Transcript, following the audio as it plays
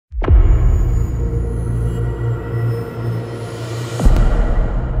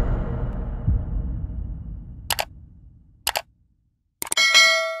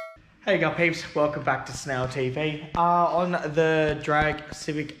Hey guys peeps, welcome back to Snail TV. On the drag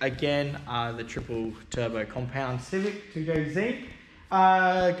Civic again, the triple turbo compound Civic 2JZ.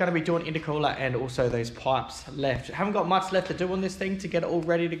 Gonna be doing intercooler and also those pipes left. Haven't got much left to do on this thing to get it all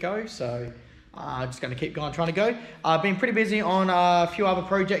ready to go, so just gonna keep going, trying to go. I've been pretty busy on a few other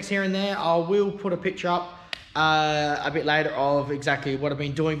projects here and there. I will put a picture up a bit later of exactly what I've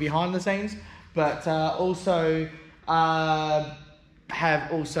been doing behind the scenes, but also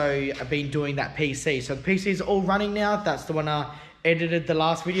have also been doing that PC. So the PC is all running now. That's the one I edited the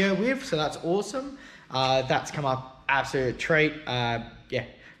last video with, so that's awesome. That's come up absolute treat. Yeah,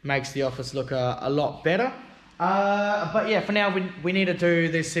 makes the office look a lot better. But yeah, for now we need to do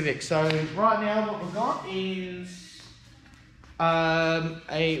this Civic. So right now what we've got is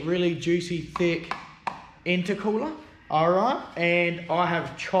a really juicy thick intercooler. Alright, and I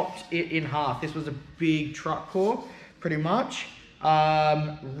have chopped it in half. This was a big truck core, pretty much.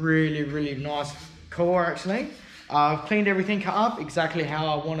 Really nice core actually. I've cleaned everything up exactly how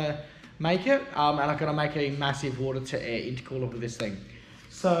I want to make it, and I'm going to make a massive water to air intercooler with this thing.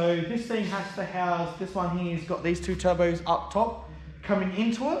 So this thing has to house, this one here has got these two turbos up top coming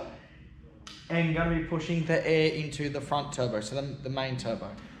into it, and going to be pushing the air into the front turbo, so the main turbo.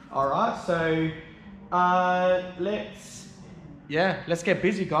 Alright, so let's get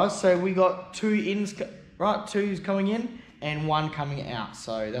busy guys. So we got two's coming in and one coming out,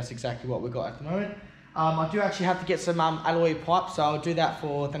 so that's exactly what we've got at the moment. I do actually have to get some alloy pipes, so I'll do that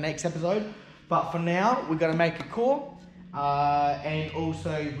for the next episode, but for now we're going to make a core, and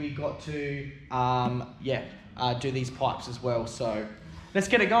also we got to do these pipes as well. So let's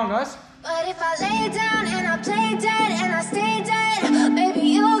get it going guys. But if I lay down and I play dead and I stay dead, maybe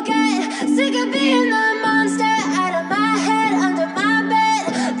you'll get sick of being the monster out of my head, under my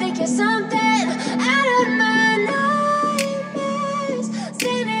bed, thinking something out of my nightmares,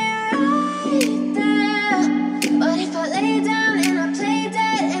 standing right there. But if I lay down and I play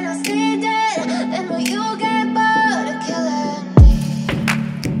dead and I stay dead, then will you get bored of killing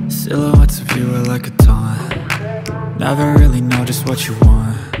me? Silhouettes of you are like a taunt. Never really know just what you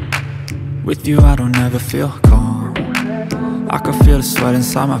want. With you I don't ever feel calm. I can feel the sweat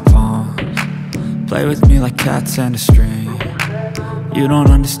inside my palms. Play with me like cats and a string. You don't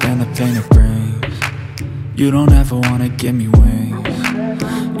understand the pain it brings. You don't ever wanna give me wings.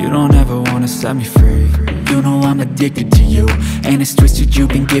 You don't ever wanna set me free. You know I'm addicted to you, and it's twisted, you've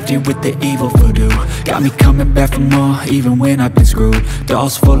been gifted with the evil voodoo. Got me coming back for more, even when I've been screwed.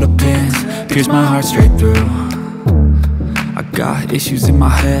 Dolls full of pins, pierce my heart straight through. I got issues in my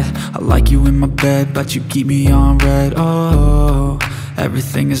head, I like you in my bed, but you keep me on red. Oh,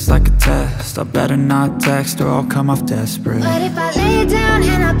 everything is like a test. I better not text or I'll come off desperate. But if I lay down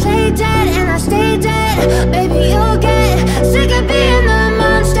and I play dead and I stay dead, maybe you'll get sick of being the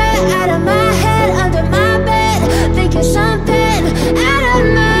monster out of my head, under my bed, thinking something out of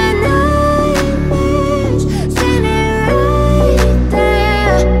my nightmares, standing right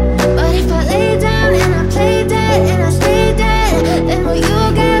there. But if I lay down and I play dead and I stay dead, then will you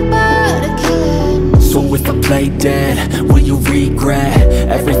get bored of killing me? So if I play dead, will you regret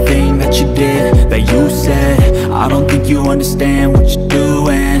everything that you did, that you said? I don't think you understand what you're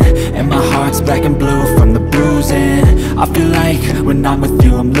doing, and my heart's black and blue from the bruising. I feel like when I'm with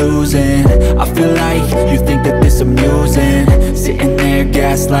you I'm losing. I feel like you think that this amusing, sitting there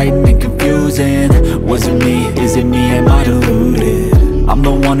gaslighting and confusing. Was it me? Is it me? Am I deluded? I'm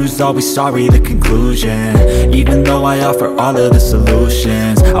the one who's always sorry, the conclusion, even though I offer all of the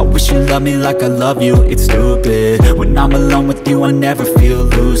solutions. I wish you loved me like I love you, it's stupid. When I'm alone with you I never feel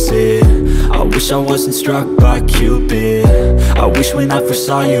lucid. I wish I wasn't struck by Cupid. I wish when I first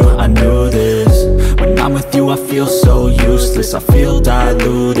saw you I knew this. When I'm with you I feel so useless, I feel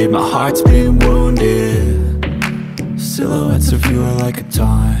diluted, my heart's been wounded. Silhouettes of you are like a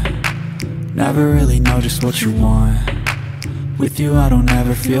taunt. Never really know just what you want. With you I don't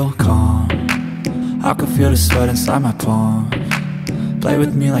ever feel calm. I can feel the sweat inside my palms. Play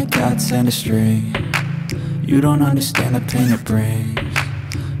with me like cats and a string. You don't understand the pain it brings.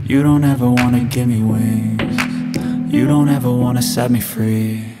 You don't ever wanna give me wings. You don't ever wanna set me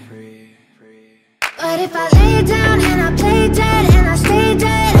free. But if I lay down and I play dead and I stay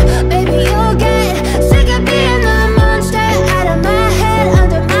dead, maybe you'll get sick of being the monster out of my head,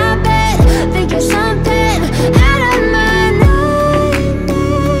 under my bed, thinking something out of my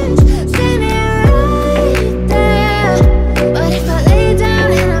nightmares, standing right there. But if I lay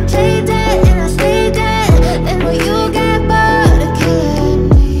down and I play dead and I stay dead, then will you get bored of killing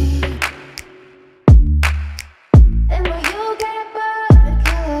me? Then will you get bored of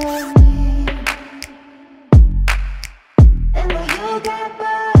killing me? And will you get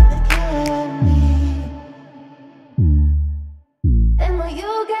bored of killing me?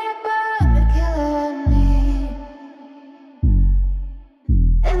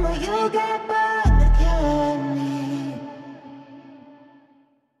 get bored of killing me.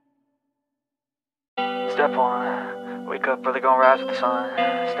 Step 1, wake up early, gonna rise with the sun.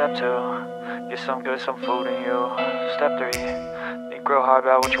 Step 2, get some good, some food in you. Step 3, think real hard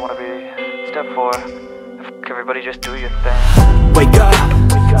about what you wanna be. Step 4, everybody just do your thing. Wake up,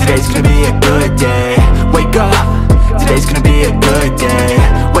 today's gonna be a good day. Wake up, today's gonna be a good day.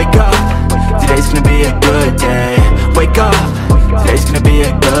 Wake up, today's gonna be a good day. Wake up, today's gonna be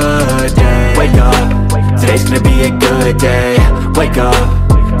a good day. Wake up, today's gonna be a good day. Wake up,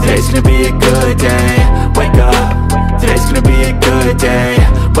 today's gonna be a good day. Wake up, today's gonna be a good day.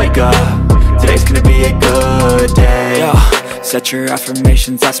 Wake up, today's gonna be a good day. Yo, set your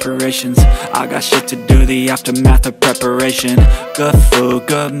affirmations, aspirations. I got shit to do, the aftermath of preparation. Good food,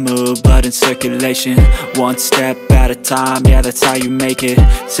 good mood, blood in circulation. One step at a time, yeah, that's how you make it.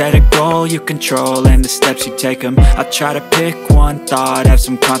 Set a goal you control and the steps you take them. I try to pick one thought, have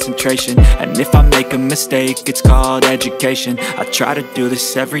some concentration. And if I make a mistake, it's called education. I try to do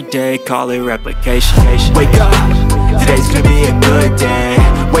this every day, call it replication. Wake up, today's gonna be a good day.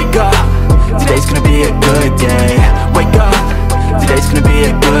 Wake up, today's gonna be a good day. Wake up, today's gonna be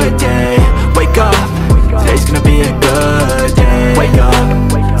a good day. Wake up, today's gonna be a good day. Wake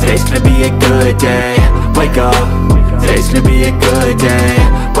up, today's gonna be a good day. Wake up, today's gonna be a good day.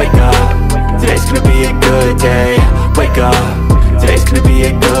 Wake up, today's gonna be a good day. Wake up, today's gonna be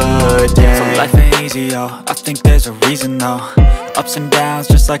a good day. So life ain't easy, yo, I think there's a reason though. Ups and downs,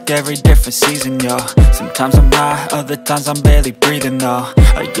 just like every different season, yo. Sometimes I'm high, other times I'm barely breathing, though.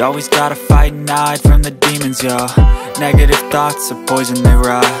 I always gotta fight and hide from the demons, yo. Negative thoughts are poison, they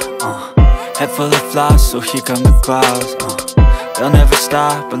rot. Head full of flies, so here come the clouds. They'll never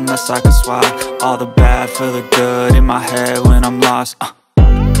stop unless I can swap all the bad for the good in my head when I'm lost.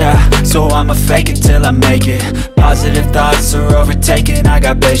 Yeah, so I'ma fake it till I make it. Positive thoughts are overtaken, I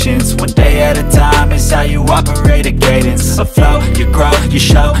got patience. One day at a time is how you operate a cadence. A flow, you grow, you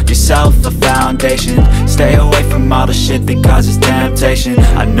show yourself a foundation. Stay away from all the shit that causes temptation.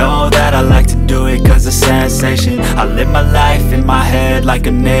 I know that I like to do it cause it's sensation. I live my life in my head like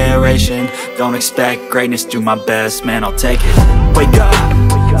a narration. Don't expect greatness, do my best, man, I'll take it. Wake up,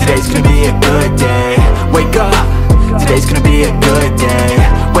 today's gonna be a good day. Wake up, today's gonna be a good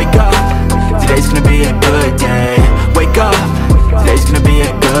day. Wake up, today's gonna be a good day. Wake up, today's gonna be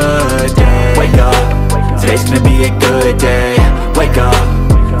a good day. Wake up, today's gonna be a good day. Wake up,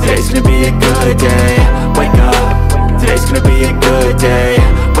 today's gonna be a good day. Wake up, today's gonna be a good day.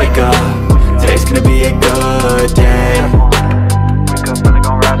 Wake up, today's gonna be a good day. Wake up early,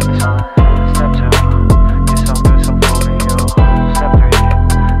 gonna rise with the sun. Step 2, get some good, some food in you. Step 3,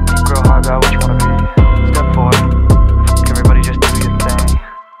 think real hard about what you wanna be. Step 4, everybody just do your thing.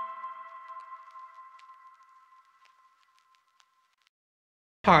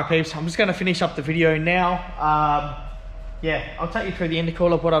 Alright peeps, I'm just going to finish up the video now. Yeah, I'll take you through the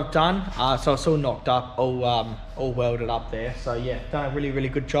intercooler of what I've done. So it's all knocked up, all welded up there. So yeah, done a really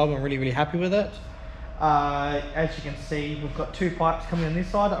good job. I'm really happy with it. As you can see, we've got 2 pipes coming on this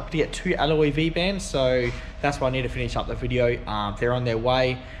side. I've got to get 2 alloy V-bands, so that's why I need to finish up the video. They're on their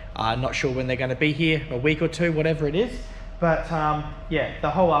way. Not sure when they're going to be here, a week or 2, whatever it is. But yeah, the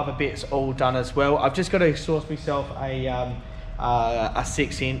whole other bit's all done as well. I've just got to source myself a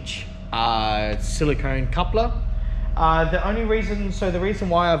 6-inch silicone coupler. The reason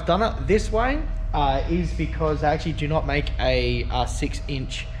why I've done it this way is because I actually do not make a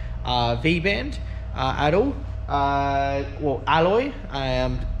 6-inch V-band at all. Well, alloy,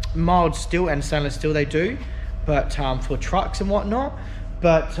 mild steel and stainless steel they do, but for trucks and whatnot.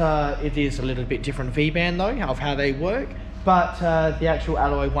 But it is a little bit different V-band though, of how they work. But the actual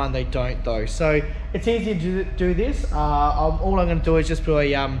alloy one, they don't though. So it's easy to do this. All I'm going to do is just put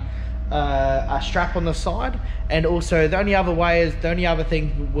a strap on the side, and also the only other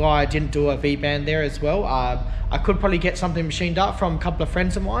thing why I didn't do a V-band there as well. I could probably get something machined up from a couple of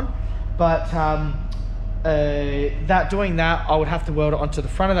friends of mine, but doing that, I would have to weld it onto the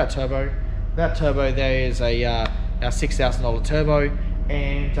front of that turbo. That turbo there is a $6,000 turbo,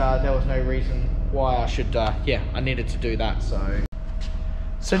 and there was no reason why I should, yeah, I needed to do that.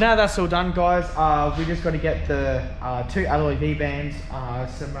 So now that's all done, guys. We just got to get the 2 alloy V-bands,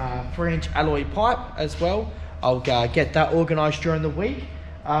 some 3-inch alloy pipe as well. I'll get that organised during the week,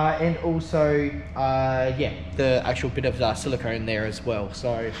 and also, yeah, the actual bit of silicone there as well.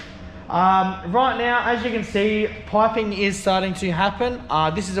 So right now, as you can see, piping is starting to happen.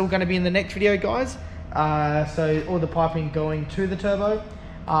 This is all going to be in the next video, guys. So all the piping going to the turbo.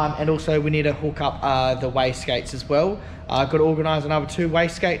 And also we need to hook up the wastegates as well. I've got to organise another 2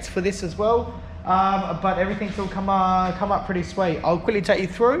 wastegates for this as well. but everything's all come up pretty sweet. I'll quickly take you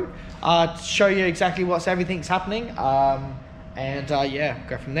through, show you exactly everything's happening, and yeah,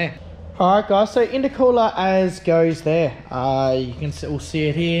 go from there. Alright guys, so intercooler as goes there. You can all see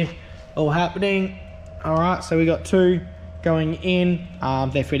it here, all happening. Alright, so we got 2 going in,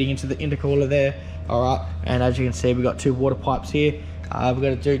 they're feeding into the intercooler there. Alright, and as you can see, we got 2 water pipes here. We've got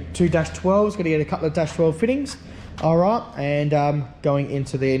to do 2 -12s, got to get a couple of -12 fittings. Alright, and going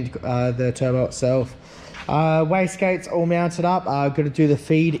into the turbo itself. Wastegates all mounted up. Got to do the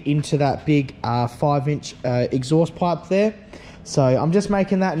feed into that big 5-inch exhaust pipe there. So I'm just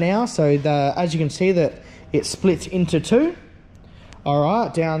making that now. So as you can see that it splits into 2.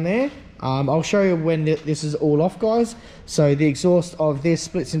 Alright, down there. I'll show you when this is all off, guys. So the exhaust of this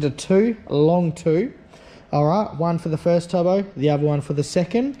splits into 2, long 2. Alright, one for the first turbo, the other one for the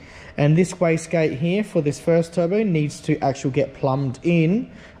second. And this wastegate here for this first turbo needs to actually get plumbed in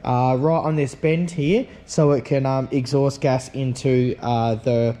right on this bend here, so it can exhaust gas into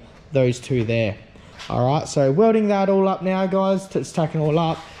those 2 there. Alright, so welding that all up now, guys. It's tacking all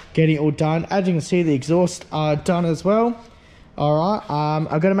up, getting it all done. As you can see, the exhaust are done as well. Alright, I'm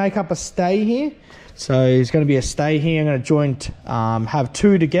going to make up a stay here. So there's going to be a stay here. I'm going to joint, have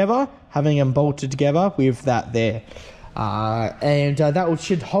 2 together, having them bolted together with that there. And that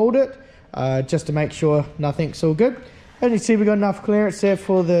should hold it, just to make sure nothing's all good. As you can see, we've got enough clearance there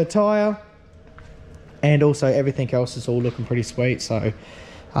for the tyre. And also everything else is all looking pretty sweet. So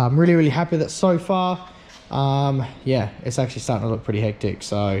I'm really, really happy that so far, yeah, it's actually starting to look pretty hectic.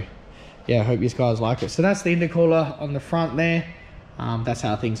 So yeah, I hope you guys like it. So that's the intercooler on the front there. That's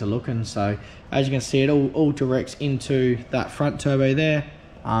how things are looking. So as you can see, it all directs into that front turbo there.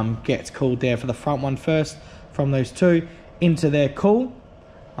 Gets cooled there for the front one first, from those 2 into their cool.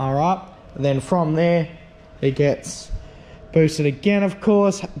 Alright, then from there it gets boosted again, of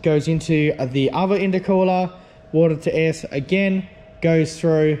course, goes into the other intercooler, water to air again, goes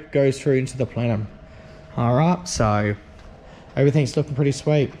through into the plenum. Alright, so everything's looking pretty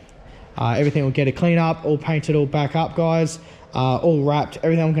sweet. Everything will get a clean up, all painted, all back up, guys. All wrapped.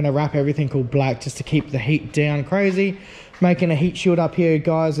 Everything, I'm going to wrap everything all black just to keep the heat down crazy. Making a heat shield up here,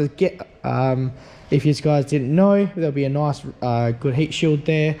 guys. If you guys didn't know, there'll be a nice good heat shield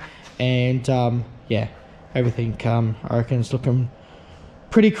there. And yeah, everything I reckon is looking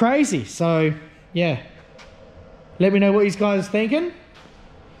pretty crazy. So yeah, let me know what you guys are thinking.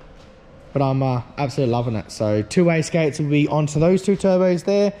 But I'm absolutely loving it. So 2 wastegates will be onto those 2 turbos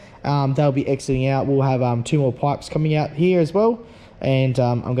there. They'll be exiting out. We'll have 2 more pipes coming out here as well. And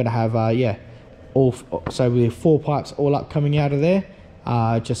I'm going to have, yeah, so we have 4 pipes all up coming out of there.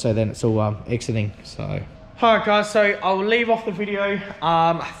 Just so then it's all exiting. So alright guys, so I'll leave off the video.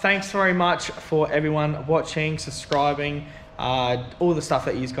 Thanks very much for everyone watching, subscribing, all the stuff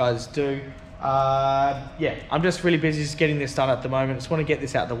that you guys do. Yeah, I'm just really busy just getting this done at the moment. Just want to get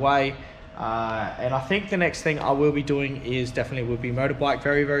this out of the way. And I think the next thing I will be doing is definitely will be motorbike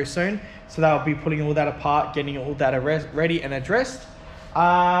very, very soon. So that'll be putting all that apart, getting all that ready and addressed.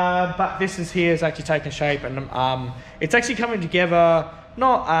 But this is actually taking shape, and it's actually coming together,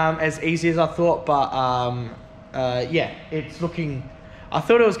 not as easy as I thought, but yeah, it's looking, I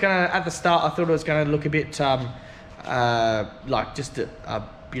thought it was gonna, at the start, I thought it was gonna look a bit like just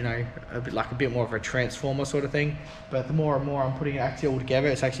you know, a bit more of a transformer sort of thing. But the more and more I'm putting it actually all together,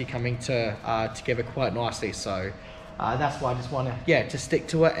 it's actually coming together quite nicely. So that's why I just want to, yeah, just stick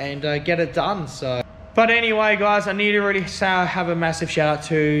to it and get it done. So, but anyway, guys, I need to really have a massive shout out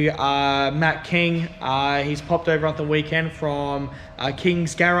to Matt King. He's popped over on the weekend from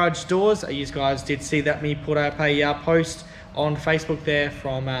King's Garage Doors. You guys did see that me put up a post on Facebook there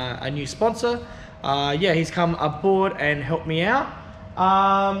from a new sponsor. Yeah, he's come aboard and helped me out.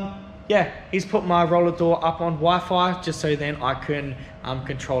 Yeah, he's put my roller door up on Wi-Fi just so then I can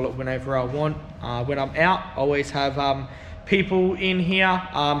control it whenever I want. When I'm out, I always have people in here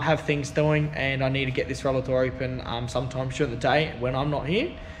have things doing, and I need to get this roller door open sometimes during the day when I'm not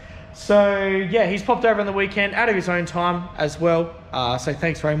here. So yeah, he's popped over on the weekend out of his own time as well. So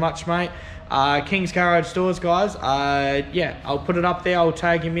thanks very much, mate. King's Garage Doors, guys. Yeah, I'll put it up there. I'll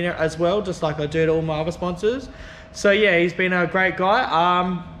tag him in it as well, just like I do to all my other sponsors. So yeah, he's been a great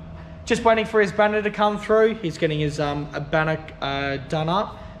guy. Just waiting for his banner to come through. He's getting his banner done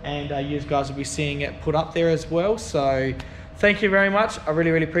up, and you guys will be seeing it put up there as well. So thank you very much. I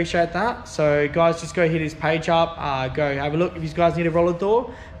really, really appreciate that. So guys, just go hit his page up. Go have a look. If you guys need a roller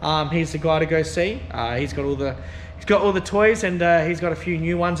door, he's the guy to go see. He's got all the toys, and he's got a few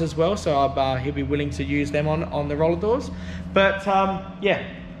new ones as well. So he'll be willing to use them on the roller doors. But yeah,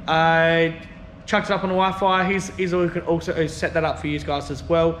 chucked it up on the Wi-Fi. He's also set that up for you guys as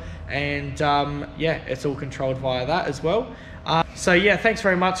well. And yeah, it's all controlled via that as well. So yeah, thanks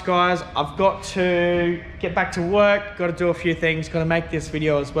very much guys. I've got to get back to work, got to do a few things, got to make this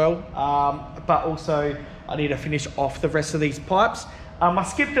video as well, but also I need to finish off the rest of these pipes. I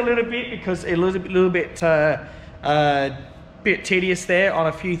skipped a little bit because a little bit tedious there on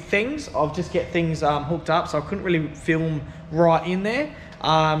a few things. I'll just get things hooked up, so I couldn't really film right in there.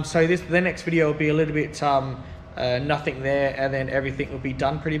 So the next video will be a little bit nothing there, and then everything will be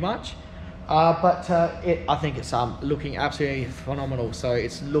done pretty much. I think it's looking absolutely phenomenal. So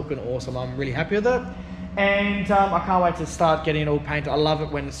it's looking awesome. I'm really happy with it, and I can't wait to start getting it all painted. I love it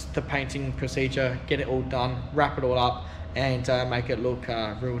when it's the painting procedure, get it all done, wrap it all up, and make it look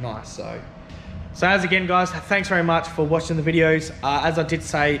real nice. So as again guys, thanks very much for watching the videos. As I did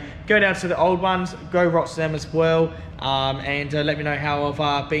say, go down to the old ones, go watch them as well, and let me know how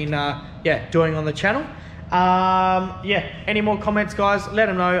I've been doing on the channel. Yeah, any more comments guys, let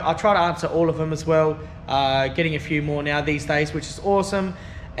them know. I'll try to answer all of them as well. Getting a few more now these days, which is awesome.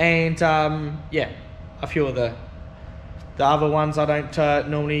 And yeah, a few of the other ones I don't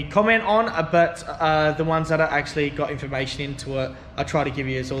normally comment on, but the ones that I actually got information into it, I try to give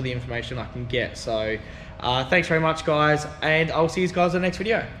you all the information I can get. So thanks very much guys, and I'll see you guys in the next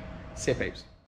video. See ya peeps.